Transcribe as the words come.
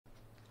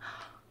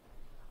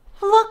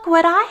Look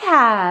what I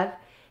have.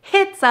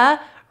 It's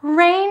a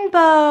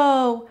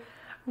rainbow.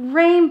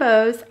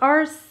 Rainbows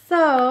are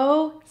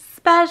so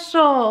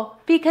special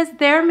because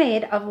they're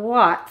made of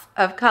lots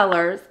of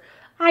colors.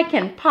 I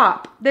can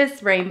pop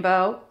this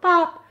rainbow.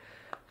 Pop,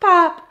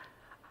 pop.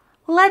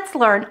 Let's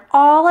learn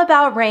all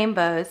about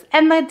rainbows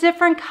and the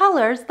different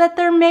colors that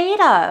they're made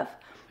of.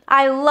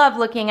 I love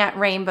looking at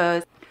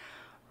rainbows.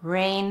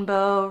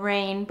 Rainbow,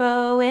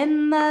 rainbow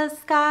in the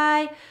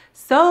sky,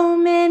 so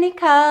many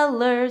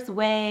colors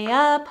way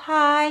up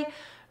high.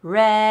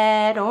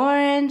 Red,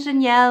 orange,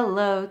 and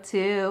yellow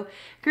too,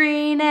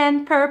 green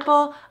and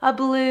purple, a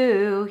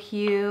blue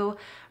hue.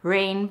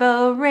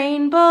 Rainbow,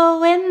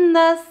 rainbow in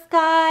the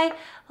sky,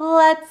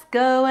 let's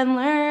go and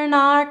learn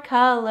our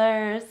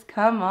colors.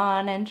 Come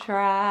on and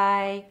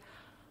try.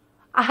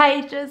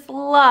 I just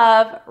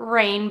love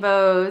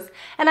rainbows,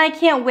 and I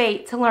can't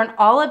wait to learn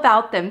all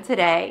about them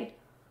today.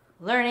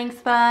 Learning's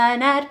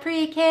fun at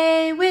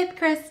PreK with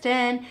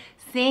Kristen.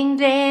 Sing,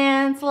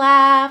 dance,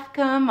 laugh,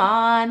 come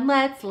on,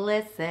 let's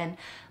listen.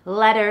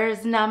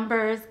 Letters,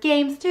 numbers,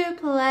 games to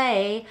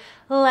play.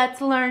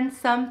 Let's learn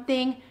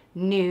something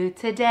new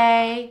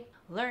today.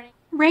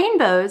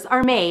 Rainbows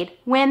are made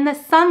when the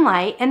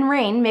sunlight and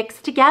rain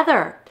mix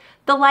together.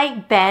 The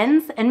light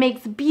bends and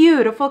makes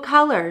beautiful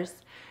colors.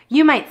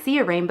 You might see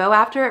a rainbow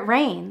after it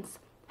rains.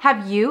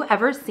 Have you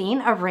ever seen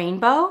a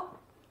rainbow?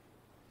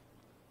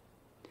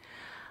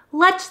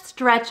 Let's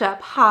stretch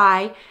up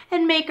high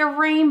and make a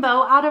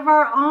rainbow out of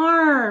our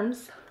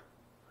arms.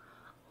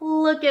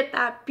 Look at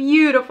that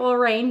beautiful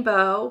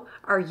rainbow.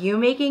 Are you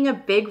making a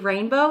big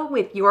rainbow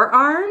with your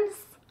arms?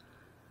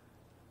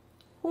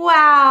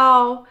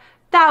 Wow,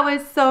 that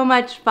was so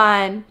much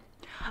fun.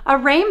 A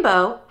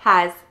rainbow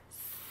has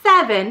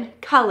 7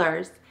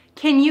 colors.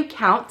 Can you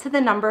count to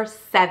the number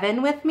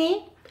 7 with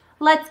me?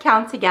 Let's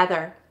count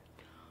together.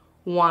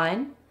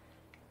 1,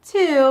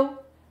 2,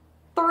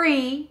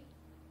 3,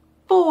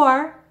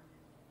 4,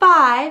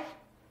 5,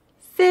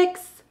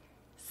 6,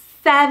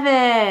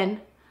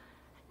 7.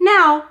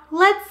 Now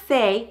let's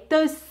say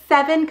those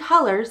 7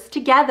 colors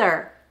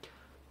together.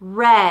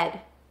 Red,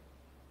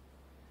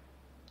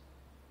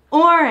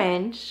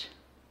 orange,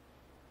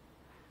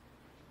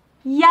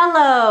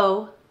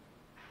 yellow,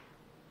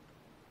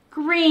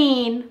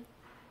 green,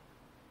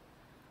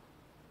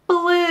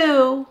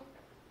 blue,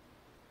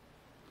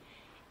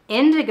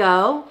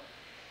 indigo,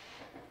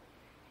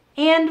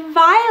 and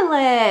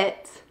violet.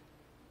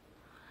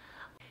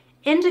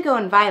 Indigo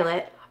and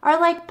violet are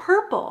like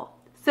purple,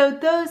 so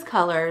those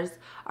colors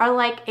are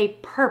like a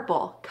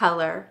purple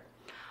color.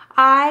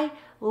 I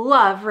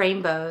love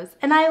rainbows,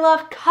 and I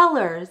love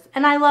colors,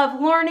 and I love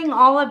learning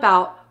all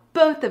about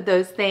both of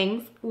those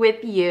things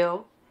with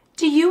you.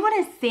 Do you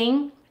want to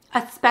sing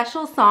a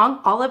special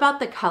song all about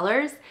the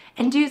colors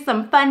and do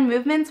some fun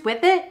movements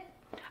with it?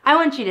 I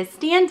want you to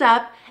stand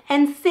up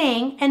and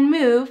sing and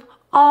move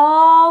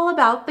all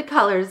about the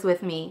colors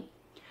with me.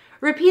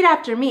 Repeat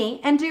after me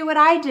and do what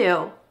I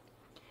do.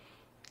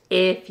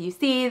 If you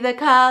see the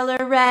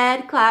color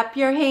red, clap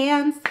your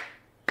hands.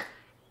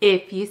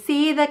 If you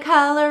see the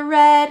color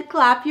red,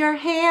 clap your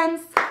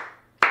hands.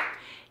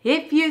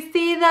 If you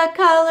see the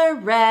color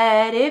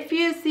red, if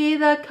you see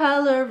the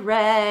color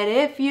red,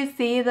 if you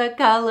see the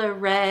color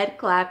red,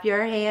 clap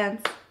your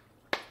hands.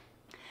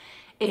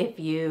 If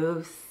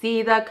you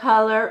see the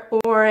color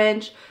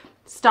orange,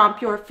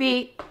 stomp your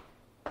feet.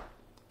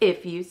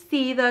 If you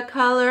see the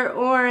color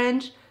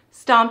orange,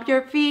 stomp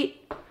your feet.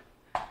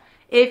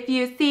 If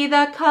you see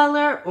the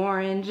color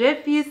orange,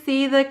 if you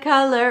see the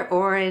color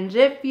orange,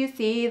 if you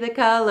see the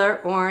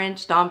color orange,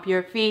 stomp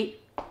your feet.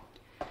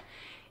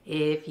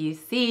 If you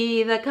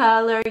see the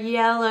color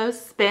yellow,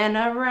 spin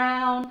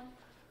around.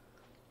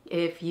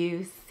 If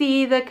you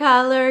see the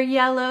color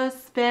yellow,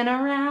 spin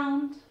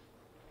around.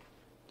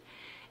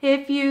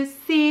 If you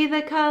see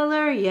the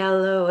color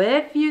yellow,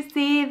 if you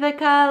see the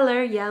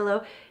color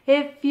yellow,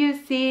 if you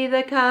see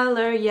the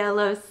color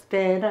yellow,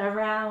 spin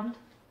around.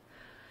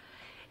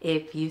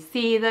 If you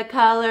see the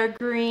color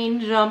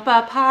green, jump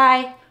up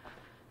high.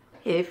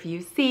 If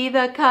you see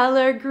the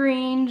color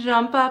green,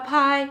 jump up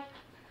high.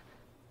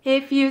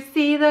 If you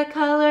see the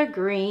color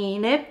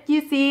green, if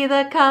you see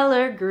the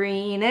color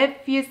green,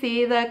 if you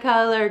see the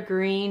color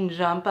green,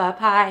 jump up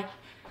high.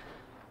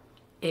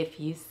 If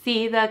you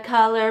see the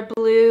color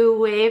blue,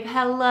 wave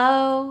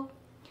hello.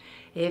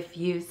 If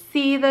you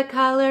see the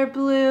color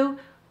blue,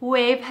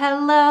 wave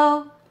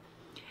hello.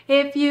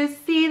 If you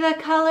see the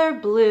color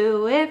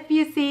blue, if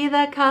you see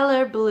the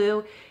color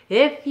blue,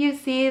 if you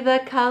see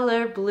the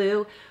color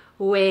blue,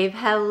 wave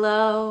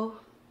hello.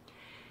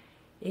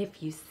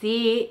 If you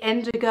see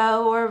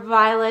indigo or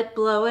violet,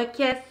 blow a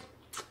kiss.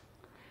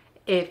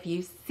 If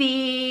you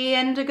see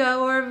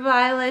indigo or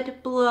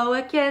violet, blow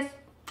a kiss.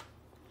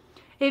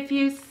 If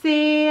you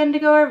see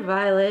indigo or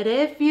violet,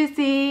 if you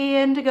see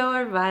indigo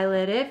or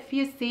violet, if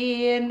you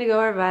see indigo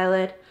or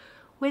violet,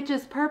 which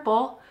is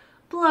purple,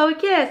 blow a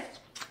kiss.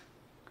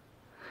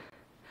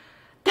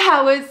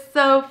 That was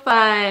so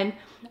fun.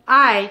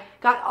 I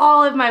got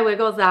all of my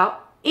wiggles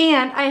out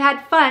And I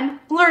had fun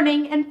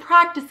learning and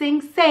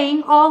practicing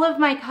saying all of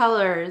my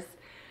colors.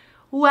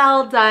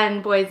 Well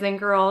done, boys and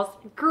girls.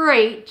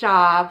 Great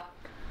job.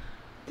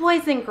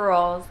 Boys and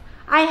girls,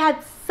 I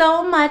had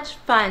so much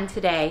fun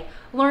today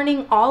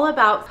learning all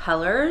about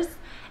colors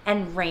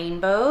and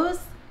rainbows.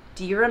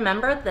 Do you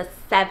remember the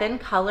 7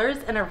 colors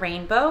in a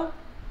rainbow?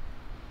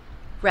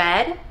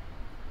 Red,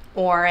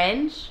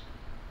 orange,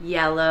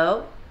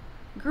 yellow,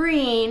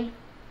 green,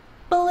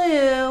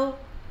 blue,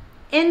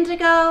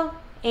 indigo,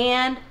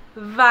 and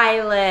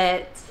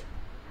violet.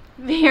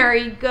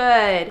 Very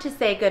good. To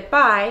say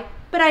goodbye,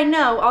 but I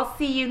know I'll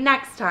see you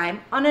next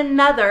time on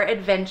another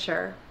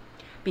adventure.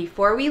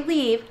 Before we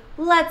leave,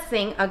 let's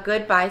sing a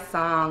goodbye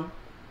song.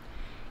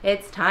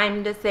 It's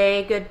time to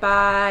say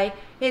goodbye.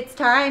 It's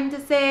time to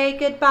say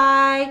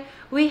goodbye.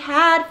 We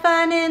had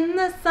fun in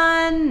the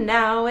sun.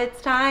 Now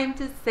it's time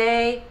to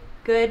say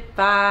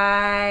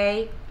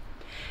goodbye.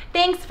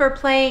 Thanks for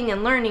playing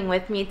and learning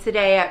with me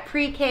today at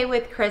Pre-K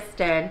with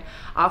Kristen.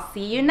 I'll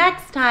see you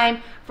next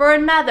time for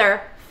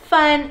another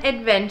fun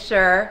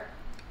adventure.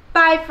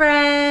 Bye,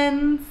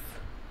 friends.